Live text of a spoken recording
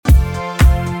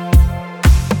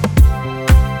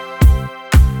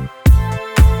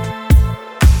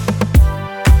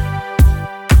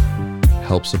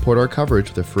Help support our coverage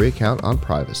with a free account on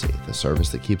Privacy, the service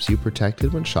that keeps you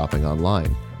protected when shopping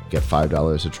online. Get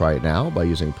 $5 to try it now by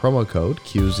using promo code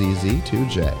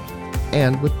QZZ2J.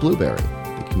 And with Blueberry,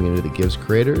 the community that gives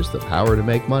creators the power to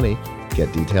make money,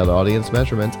 get detailed audience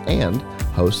measurements, and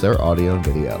host their audio and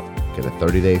video. Get a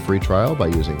 30-day free trial by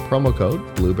using promo code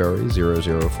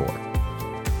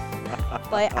Blueberry004.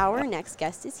 But our next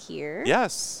guest is here.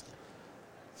 Yes.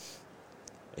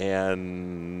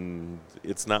 And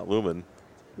it's not Lumen.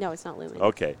 No, it's not Lumen.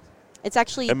 Okay. It's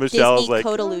actually And Michelle's Disney like,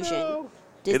 Code "Oh, Illusion. no."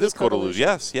 Disney It is Code Illusion.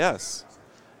 Illusion. Yes, yes.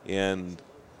 And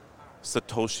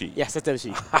Satoshi. Yeah,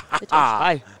 Satoshi. Hi.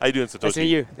 Hi. How you doing, Satoshi? Nice to meet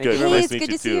you. Thank Good. you very Hey, Nice it's to meet good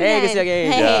you to see too. you Hey, again. good to see you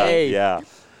again. Yeah, Hey. yeah.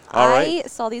 All right. I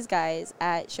saw these guys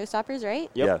at Showstoppers, right?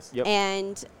 Yep. Yes. Yep.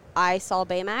 And I saw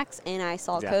Baymax and I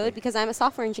saw Exactly. Code because I'm a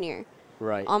software engineer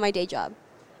Right. on my day job.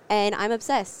 And I'm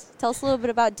obsessed. Tell us a little bit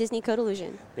about Disney Code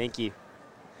Illusion. Thank you.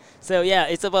 So yeah,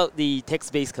 it's about the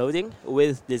text-based coding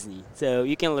with Disney. So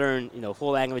you can learn, full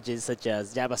languages such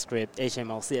as JavaScript,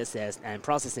 HTML, CSS, and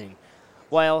processing,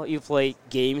 while you play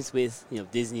games with,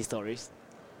 Disney stories.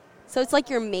 So it's like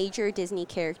your major Disney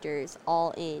characters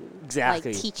all in.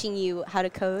 Exactly. Like teaching you how to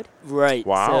code. Right.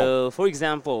 Wow. So for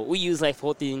example, we use like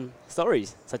 14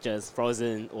 stories, such as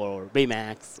Frozen or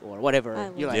Baymax or whatever I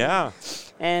love you like. Yeah.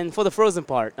 And for the Frozen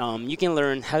part, you can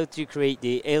learn how to create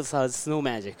the Elsa's snow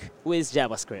magic with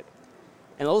JavaScript.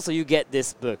 And also you get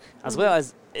this book, as well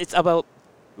as it's about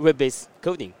web-based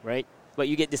coding, right? But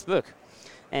you get this book.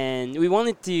 And we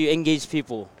wanted to engage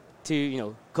people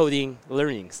to, coding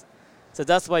learnings. So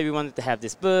that's why we wanted to have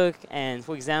this book. And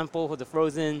for example, for the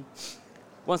Frozen,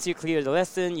 once you clear the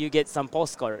lesson, you get some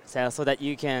postcards so that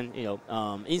you can,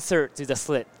 insert to the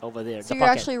slit over there. So the you're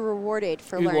pocket. actually rewarded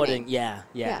for Rewarding, learning.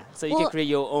 yeah. So you Well, can create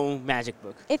your own magic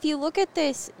book. If you look at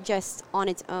this just on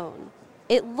its own,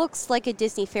 it looks like a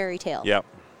Disney fairy tale. Yep.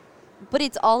 But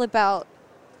it's all about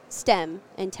STEM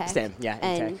and tech. STEM, yeah,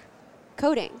 and and tech.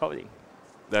 coding. Coding.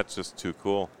 That's just too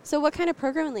cool. So what kind of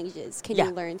programming languages can Yeah.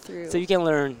 you learn through? So you can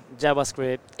learn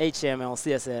JavaScript, HTML,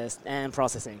 CSS, and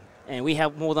processing. And we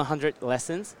have more than 100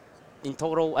 lessons. In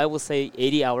total, I would say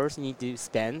 80 hours you need to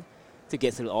spend to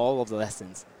get through all of the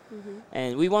lessons.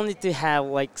 And we wanted to have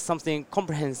like something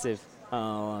comprehensive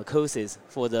courses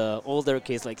for the older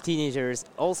kids, like teenagers,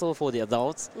 also for the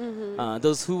adults,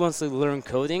 those who wants to learn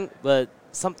coding, but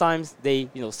sometimes they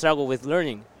struggle with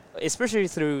learning, especially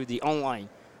through the online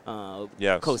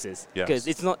Yes. courses, Yes. because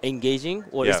it's not engaging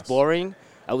or Yes. it's boring.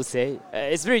 I would say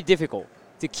it's very difficult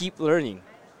to keep learning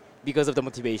because of the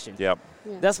motivation. Yep.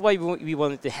 Yeah. That's why we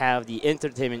wanted to have the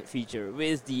entertainment feature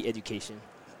with the education.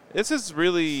 This is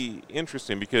really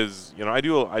interesting because I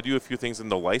do a few things in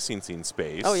the licensing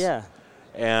space. Oh yeah.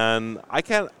 And I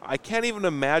can't even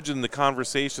imagine the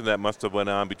conversation that must have went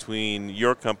on between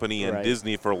your company and Right.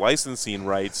 Disney for licensing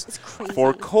rights It's crazy.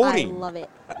 for coding. I love it.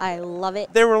 I love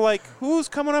it. They were like, "Who's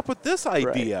coming up with this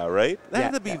idea?" Right? That Yeah,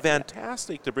 had to be yeah,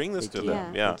 fantastic to bring this Thank to you.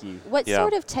 them. Yeah. Yeah. Thank you. What Yeah.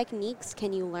 sort of techniques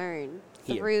can you learn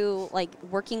Here. through like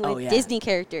working with Oh, yeah. Disney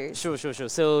characters? Sure.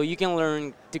 So you can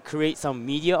learn to create some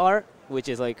media art, which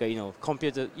is like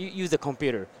computer. You use the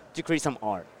computer to create some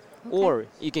art, or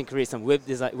you can create some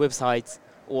websites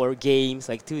or games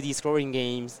like 2D scrolling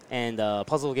games and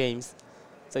puzzle games.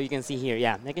 So you can see here.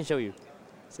 Yeah, I can show you.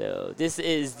 So this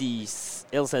is the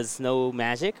Elsa's Snow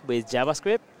Magic with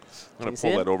JavaScript. I'm Can going you to see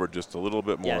pull it? that over just a little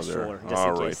bit more Yeah, there. sure, just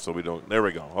All in right, case. so we don't. There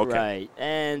we go. Okay. Right.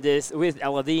 And this with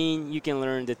Aladdin, you can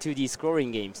learn the 2D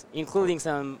scrolling games, including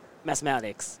some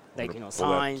mathematics, like Pull that-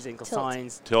 sines and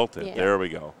cosines. Tilt it. Yeah. There we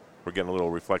go. We're getting a little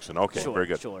reflection. Okay, Sure, very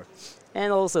good. Sure.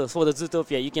 And also for the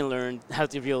Zootopia, you can learn how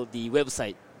to build the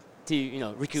website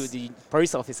to recruit the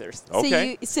police officers.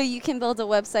 Okay. So you can build a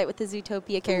website with the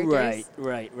Zootopia characters.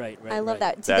 Right. I love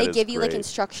that. Do That they is give you like great.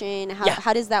 instruction? How, Yeah.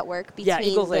 how does that work between Yeah,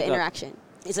 it goes the like interaction?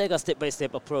 It's like a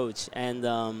step-by-step approach, and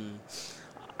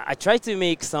I tried to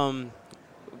make some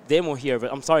demo here,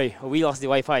 but I'm sorry, we lost the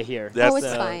Wi-Fi here. That's- Oh,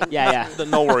 it's fine. Yeah.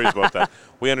 No worries about that.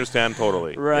 We understand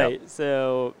totally. Right. Yep.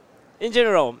 So, in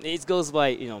general, it goes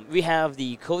by, we have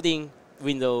the coding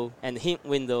window and the hint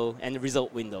window and the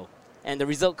result window. And the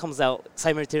result comes out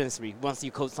simultaneously once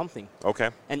you code something. Okay.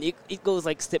 And it goes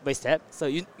like step by step, so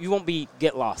you won't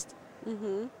get lost.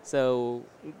 So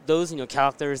those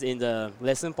characters in the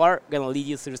lesson part gonna lead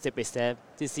you through step by step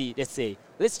to see.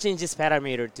 Let's change this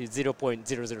parameter to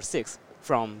 0.006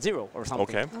 from 0 or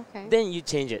something. Okay. Okay. Then you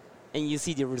change it and you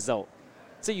see the result.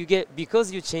 So you get,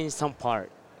 because you changed some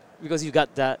part, because you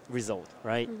got that result,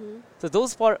 right? So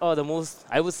those part are the most,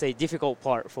 I would say, difficult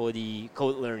part for the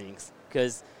code learnings,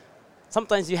 because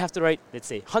sometimes you have to write, let's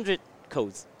say, 100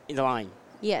 codes in the line,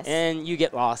 Yes. and you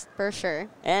get lost. for sure.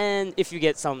 And if you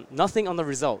get nothing on the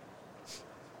result,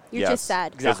 You're just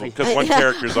sad. Exactly. Because one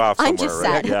character's off somewhere, I'm just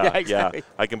right? sad. Yeah, Yeah, exactly. yeah.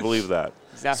 I can believe that.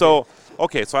 Exactly. So,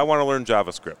 okay, so I want to learn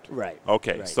JavaScript. Right.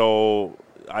 Okay, Right. so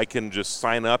I can just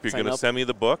sign up. You're Sign going to up. send me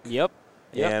the book. Yep.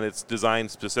 Yep. And it's designed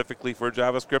specifically for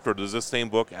JavaScript, or does this same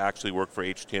book actually work for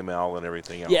HTML and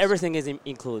everything else? Yeah, everything is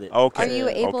included. Okay. Are you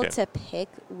able Okay. to pick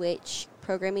which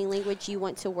programming language you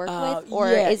want to work Uh, with, or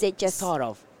yeah, is it just sort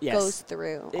of? Yes. goes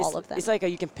through all of them It's like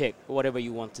you can pick whatever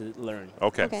you want to learn.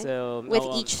 Okay. Okay. So with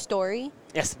no, each story?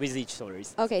 yes, with each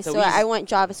stories. Okay, so we I want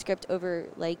JavaScript over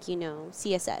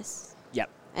CSS, Yep.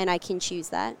 and I can choose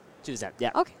that. Choose that.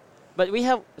 Yeah. Okay. But we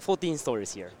have 14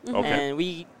 stories here, Okay. and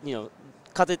we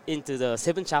cut it into the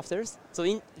 7 chapters. So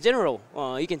in general,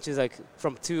 you can choose like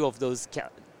from 2 of those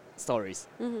stories.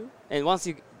 Mm-hmm. And once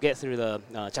you get through the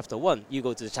chapter 1, you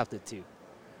go to the chapter 2.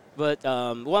 But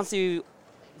once you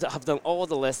have done all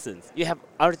the lessons, you have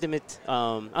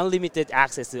unlimited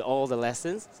access to all the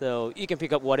lessons. So you can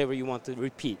pick up whatever you want to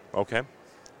repeat. Okay.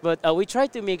 But we try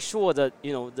to make sure that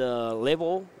the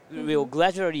level will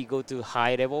gradually go to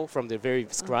high level from the very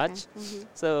scratch. Okay. Mm-hmm.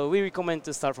 So we recommend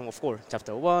to start from, of course,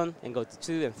 chapter 1 and go to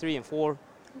 2 and 3 and 4.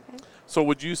 Okay. So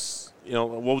would you,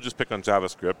 we'll just pick on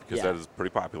JavaScript because Yeah. that is pretty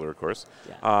popular, of course.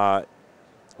 Yeah.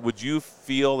 Would you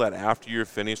feel that after you're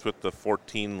finished with the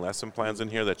 14 lesson plans in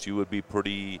here that you would be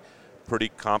pretty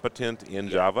competent in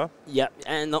Java? Yeah,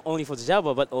 and not only for the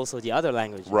Java, but also the other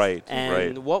languages. Right, And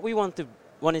right. what we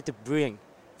wanted to bring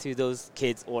to those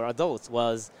kids or adults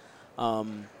was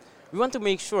we want to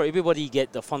make sure everybody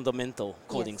get the fundamental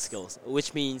coding Yes. skills,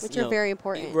 which means Which are very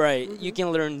important. Right, Mhm. you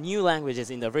can learn new languages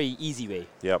in a very easy way.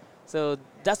 Yep. So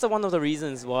that's one of the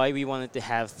reasons why we wanted to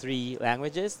have 3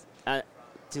 languages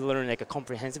to learn like a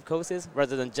comprehensive courses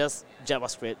rather than just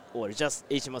JavaScript or just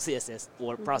HTML, CSS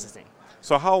or processing.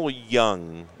 So how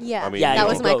young? Yeah. I mean, that you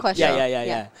was know, my both. question.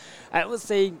 Yeah. I would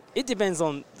say it depends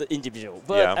on the individual,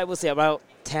 but Yeah. I would say about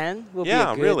 10 will be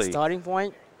Yeah, a good really. starting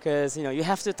point because you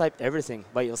have to type everything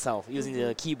by yourself using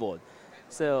the keyboard.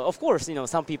 So of course,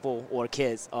 some people or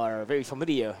kids are very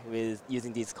familiar with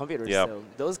using these computers. Yep. So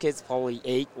those kids probably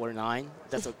 8 or 9,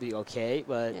 that would be okay.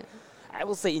 But Yeah. I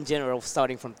would say in general,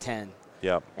 starting from 10.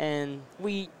 Yep. And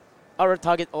our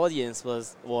target audience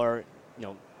were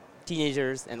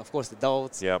teenagers and of course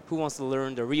adults Yep. who wants to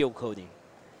learn the real coding.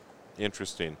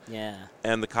 Interesting. Yeah.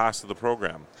 And the cost of the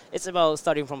program? It's about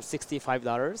starting from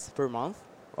 $65 per month.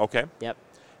 Okay. Yep.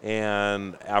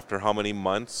 And after how many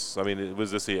months? I mean,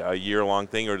 was this a year-long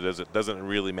thing, or doesn't it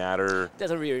really matter?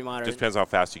 Doesn't really matter. Just depends how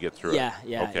fast you get through yeah, it.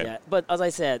 yeah, Okay. yeah. But as I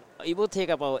said, it will take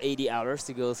about 80 hours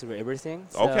to go through everything.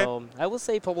 So Okay. I would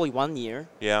say probably 1 year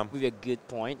Yeah. would be a good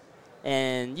point.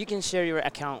 And you can share your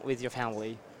account with your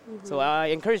family. Mm-hmm. So I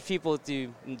encourage people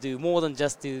to do more than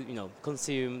just to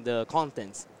consume the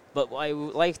contents. But I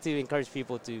would like to encourage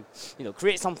people to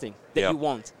create something that Yep. you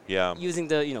want Yeah. using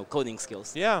the coding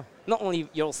skills. Yeah. Not only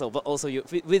yourself, but also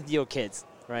with your kids,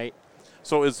 right?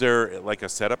 So is there like a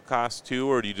setup cost too,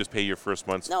 or do you just pay your first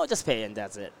month's? No, just pay and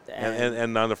that's it.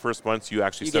 And on the first month, you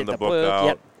actually you send get the book out.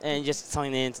 yep, and just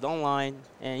sign in to the online,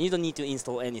 and you don't need to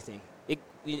install anything.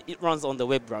 It runs on the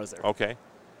web browser. Okay.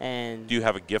 And Do you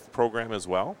have a gift program as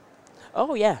well?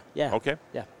 oh yeah, yeah, Okay.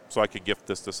 yeah. So I could gift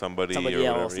this to somebody, Somebody or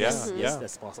whatever. else, Yeah. yes, Yeah.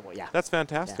 that's possible. Yeah. That's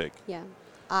fantastic. Yeah.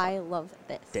 I love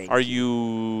this. Thank Are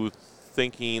you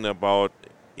thinking about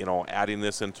adding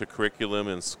this into curriculum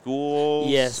in schools?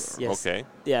 Yes, yes. Okay.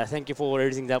 Yeah, thank you for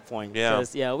raising that point. Yeah.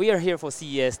 Because we are here for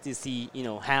CES to see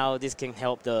how this can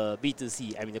help the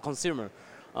B2C, I mean the consumer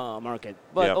market.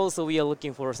 But Yep. also we are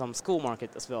looking for some school market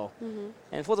as well. Mm-hmm.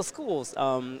 And for the schools,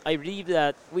 I believe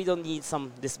that we don't need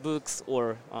these books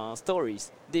or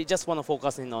stories. They just want to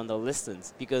focus in on the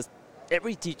lessons because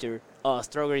every teacher are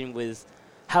struggling with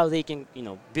how they can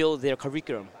build their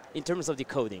curriculum in terms of the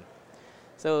coding.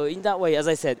 So in that way, as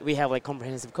I said, we have like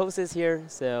comprehensive courses here,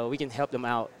 so we can help them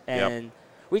out. Yep. And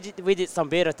we did some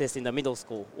beta tests in the middle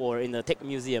school or in the tech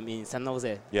museum in San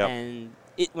Jose, Yep. and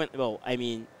it went well. I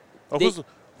mean, Oh, they-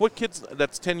 what kids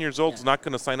that's 10 years old is not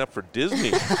going to sign up for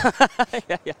Disney?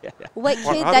 yeah. What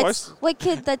Well, kid how do I that's what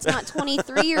kid that's not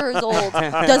 23 years old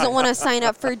doesn't want to sign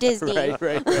up for Disney?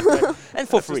 right. And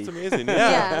for That's free. just amazing. Yeah,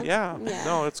 Yeah. yeah. Yeah.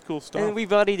 No, it's cool stuff. And we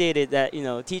validated that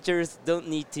teachers don't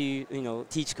need to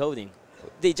teach coding;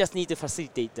 they just need to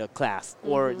facilitate the class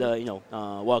or the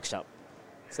workshop.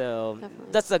 So Definitely.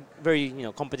 that's a very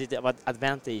competitive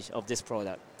advantage of this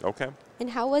product. Okay. And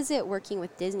how was it working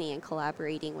with Disney and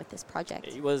collaborating with this project?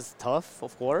 It was tough,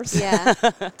 of course. Yeah.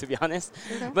 to be honest,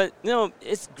 Okay. but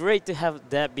it's great to have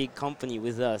that big company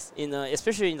with us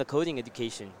especially in the coding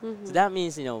education. Mhm. So that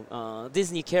means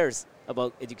Disney cares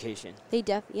about education. They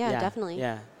definitely.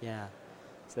 Yeah.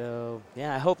 So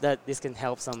yeah, I hope that this can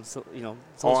help some, Oh,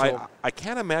 social. I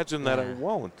can't imagine that Yeah. it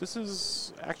won't. This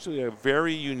is actually a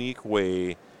very unique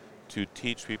way to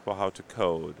teach people how to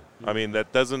code. I mean,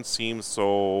 that doesn't seem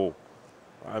so.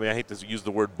 I mean, I hate to use the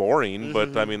word boring,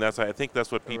 but I mean I think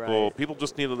that's what Right. people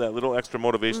just need that little extra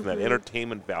motivation, that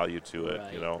entertainment value to it.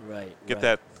 Right, You know, right, get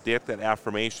right. that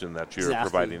affirmation that you're Exactly,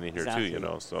 providing in here too. You exactly.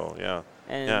 know, so yeah,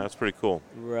 And yeah, that's pretty cool.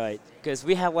 Right, because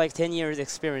we have like 10 years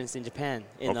experience in Japan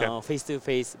in Okay.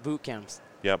 face-to-face boot camps.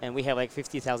 Yep. And we have like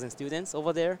 50,000 students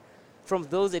over there. From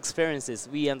those experiences,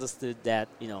 we understood that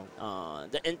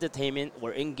the entertainment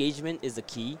or engagement is the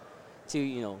key to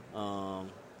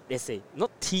let's say not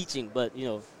teaching, but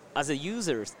as a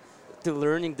users to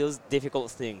learning those difficult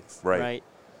things. Right.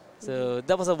 So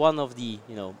that was one of the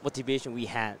motivation we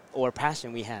had or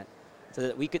passion we had, so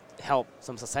that we could help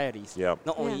some societies. Yep.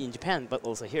 Not only Yeah. in Japan but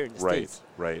also here in the Right, States.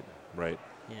 right.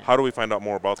 Yeah. How do we find out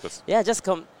more about this? Yeah, just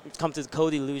come to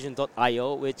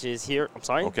codeillusion.io, which is here. I'm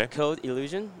sorry. Okay. Code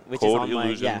Illusion, which is Code on my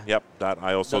Illusion,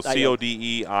 .io. So .io.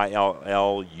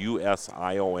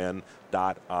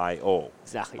 CODEILLUSION.io.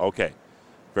 Exactly. Okay,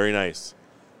 very nice.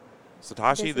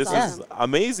 Satoshi, This this is is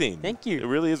amazing. Thank you. It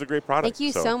really is a great product. Thank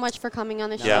you so much for coming on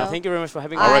the Yeah. show. Thank you very much for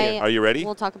having me. All right, are you ready?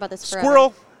 We'll talk about this forever.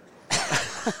 Squirrel.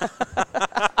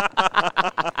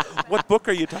 What book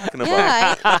are you talking about?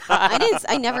 Yeah,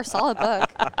 I never saw a book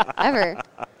ever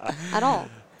at all.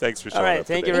 Thanks for All showing right, up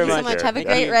thank today. you very Thank you so much. much. Have a Thank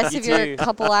great you. rest You of your too.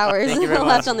 couple hours Thank you very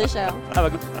left much. on the show. Have a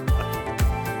good